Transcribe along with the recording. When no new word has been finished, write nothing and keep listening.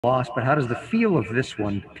loss, but how does the feel of this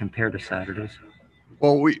one compare to Saturday's?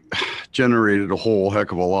 Well, we generated a whole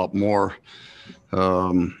heck of a lot more.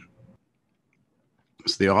 So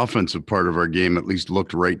the offensive part of our game at least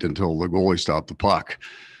looked right until the goalie stopped the puck.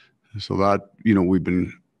 So that,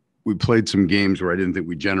 we played some games where I didn't think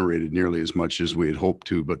we generated nearly as much as we had hoped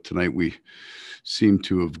to, but tonight we seem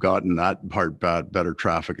to have gotten that part better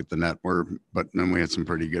traffic at the net. But then we had some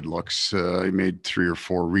pretty good looks. I made 3 or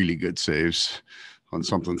 4 really good saves on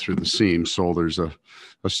something through the seam. So there's a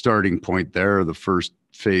starting point there. The first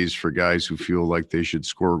phase for guys who feel like they should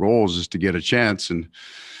score goals is to get a chance. And,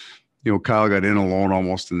 Kyle got in alone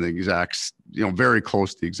almost in the exact, very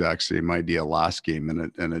close to the exact same idea last game,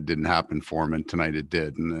 and it didn't happen for him. And tonight it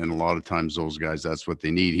did. And a lot of times those guys, that's what they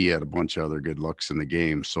need. He had a bunch of other good looks in the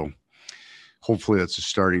game. So hopefully that's a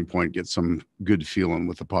starting point, get some good feeling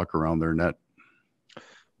with the puck around their net.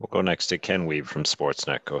 We'll go next to Ken Weaver from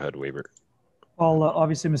Sportsnet. Go ahead, Weaver. Well,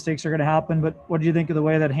 obviously mistakes are going to happen, but what do you think of the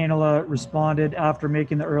way that Heinola responded after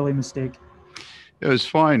making the early mistake? It was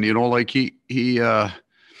fine. He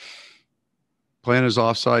playing his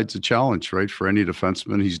offside's a challenge, right? For any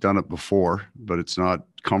defenseman, he's done it before, but it's not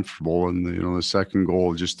comfortable. And the second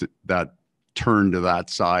goal, just that turn to that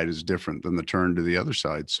side is different than the turn to the other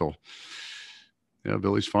side. So yeah,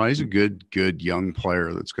 Billy's fine. He's a good young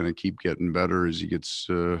player that's going to keep getting better as he gets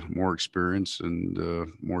more experience and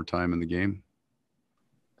more time in the game.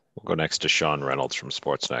 We'll go next to Sean Reynolds from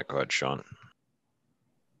Sportsnet. Go ahead, Sean.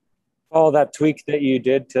 Oh, that tweak that you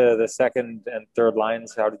did to the second and third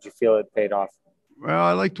lines, how did you feel it paid off? Well,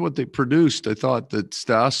 I liked what they produced. I thought that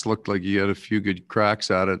Stas looked like he had a few good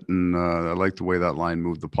cracks at it, and I liked the way that line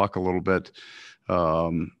moved the puck a little bit.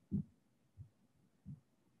 Yeah,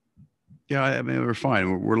 I mean, we're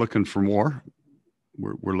fine. We're looking for more.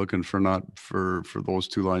 We're looking for not for those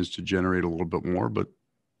two lines to generate a little bit more, but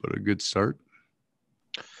a good start.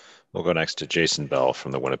 We'll go next to Jason Bell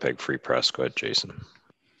from the Winnipeg Free Press. Go ahead, Jason.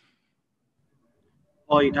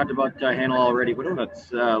 Well, you talked about Heinola already. What about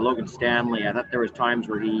Logan Stanley? I thought there was times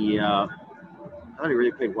where I thought he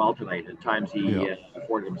really played well tonight. At times he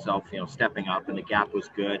afforded himself, stepping up, and the gap was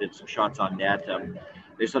good, and some shots on net.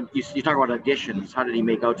 You talk about additions. How did he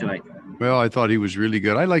make out tonight? Well, I thought he was really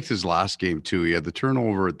good. I liked his last game too. He had the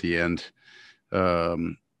turnover at the end,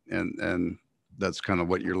 and that's kind of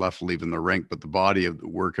what you're left leaving the rink. But the body of the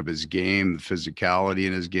work of his game, the physicality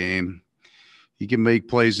in his game. He can make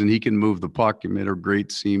plays and he can move the puck. He made a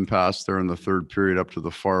great seam pass there in the third period up to the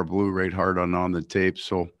far blue, right hard on the tape.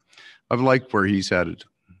 So I've liked where he's headed.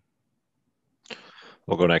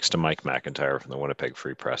 We'll go next to Mike McIntyre from the Winnipeg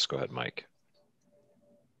Free Press. Go ahead, Mike.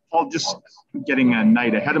 Paul, just getting a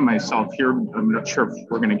night ahead of myself here. I'm not sure if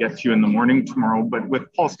we're going to get to you in the morning tomorrow, but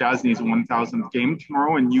with Paul Stastny's 1,000th game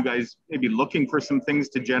tomorrow and you guys maybe looking for some things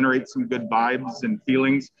to generate some good vibes and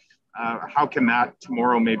feelings, how can that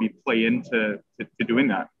tomorrow maybe play into doing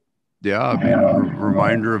that? Yeah, I mean,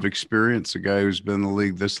 reminder of experience. A guy who's been in the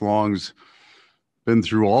league this long's been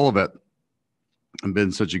through all of it and been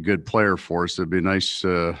such a good player for us. It'd be nice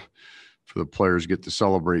for the players get to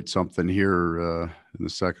celebrate something here in the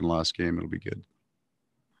second last game. It'll be good.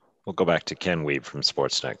 We'll go back to Ken Weaver from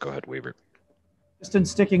Sportsnet. Go ahead, Weaver. Just in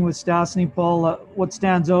sticking with Stastny, Paul, what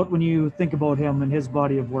stands out when you think about him and his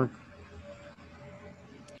body of work?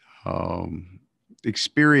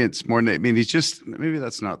 Experience more than, I mean, he's just, maybe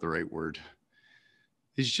that's not the right word.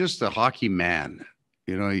 He's just a hockey man.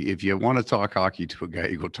 If you want to talk hockey to a guy,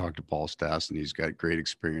 you go talk to Paul Stastny. He's got great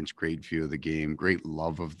experience, great view of the game, great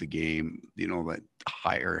love of the game. That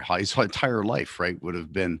his entire life, right, would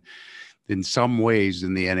have been in some ways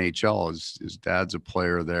in the NHL. His dad's a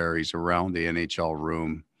player there. He's around the NHL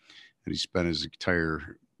room, and he spent his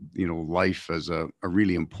entire life as a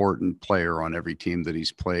really important player on every team that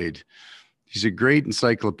he's played. He's a great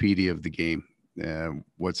encyclopedia of the game,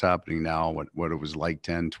 what's happening now, what it was like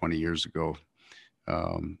 10, 20 years ago.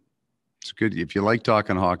 It's good. If you like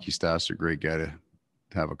talking hockey, Stas, a great guy to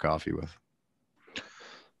have a coffee with.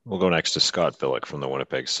 We'll go next to Scott Billick from the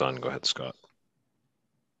Winnipeg Sun. Go ahead, Scott.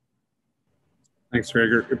 Thanks,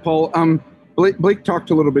 Gregor. Paul, Blake talked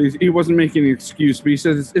a little bit. He wasn't making an excuse, but he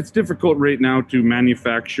says it's difficult right now to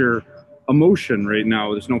manufacture emotion right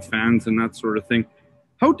now. There's no fans and that sort of thing.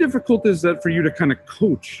 How difficult is that for you to kind of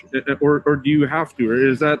coach, or do you have to, or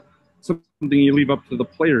is that something you leave up to the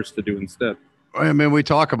players to do instead? I mean, we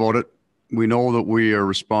talk about it. We know that we are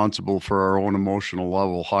responsible for our own emotional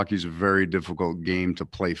level. Hockey's a very difficult game to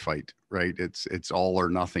play fight, right? It's all or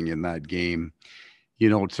nothing in that game.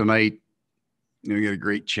 Tonight, you get a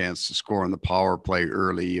great chance to score on the power play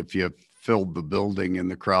early. If you filled the building and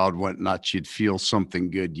the crowd went nuts. You'd feel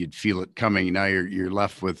something good. You'd feel it coming. Now you're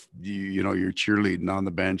left with, you know, you're cheerleading on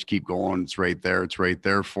the bench, keep going. It's right there. It's right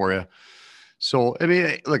there for you. So, I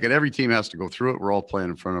mean, look, at every team has to go through it. We're all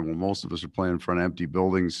playing in front of, well, most of us are playing in front of empty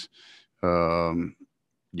buildings.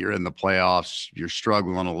 You're in the playoffs, you're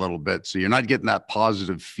struggling a little bit. So you're not getting that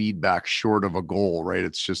positive feedback short of a goal, right?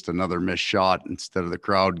 It's just another missed shot instead of the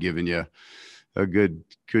crowd giving you a good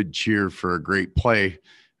cheer for a great play.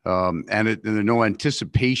 And no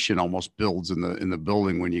anticipation almost builds in the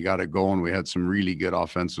building when you got it going. We had some really good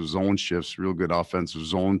offensive zone shifts, real good offensive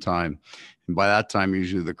zone time. And by that time,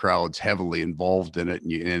 usually the crowd's heavily involved in it,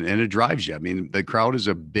 and it drives you. I mean, the crowd is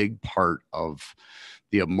a big part of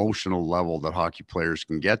the emotional level that hockey players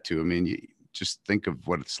can get to. I mean, you just think of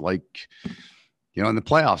what it's like, you know, in the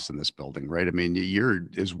playoffs in this building, right? I mean, you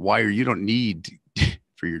don't need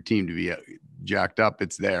for your team to be jacked up.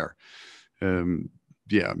 It's there.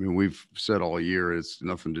 Yeah, I mean, we've said all year it's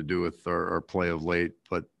nothing to do with our play of late,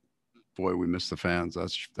 but boy, we miss the fans.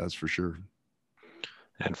 That's for sure.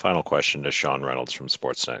 And final question to Sean Reynolds from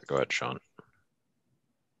Sportsnet. Go ahead, Sean.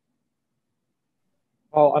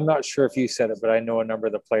 Paul, I'm not sure if you said it, but I know a number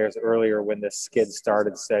of the players earlier when this skid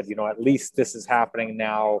started said, you know, at least this is happening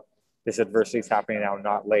now. This adversity is happening now,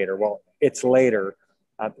 not later. Well, it's later.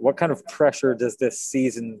 What kind of pressure does this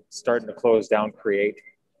season starting to close down create?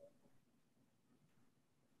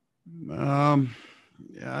 Yeah,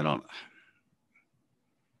 I don't.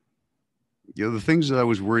 You know, the things that I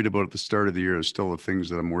was worried about at the start of the year are still the things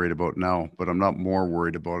that I'm worried about now, but I'm not more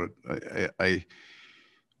worried about it.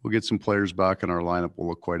 We'll get some players back in our lineup. We'll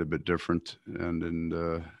look quite a bit different. And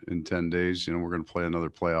in 10 days, you know, we're going to play another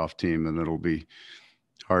playoff team, and it'll be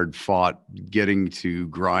hard fought getting to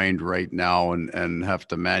grind right now and have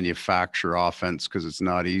to manufacture offense because it's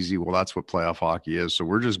not easy. Well, that's what playoff hockey is. So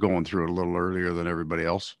we're just going through it a little earlier than everybody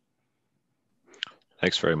else.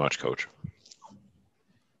 Thanks very much, Coach.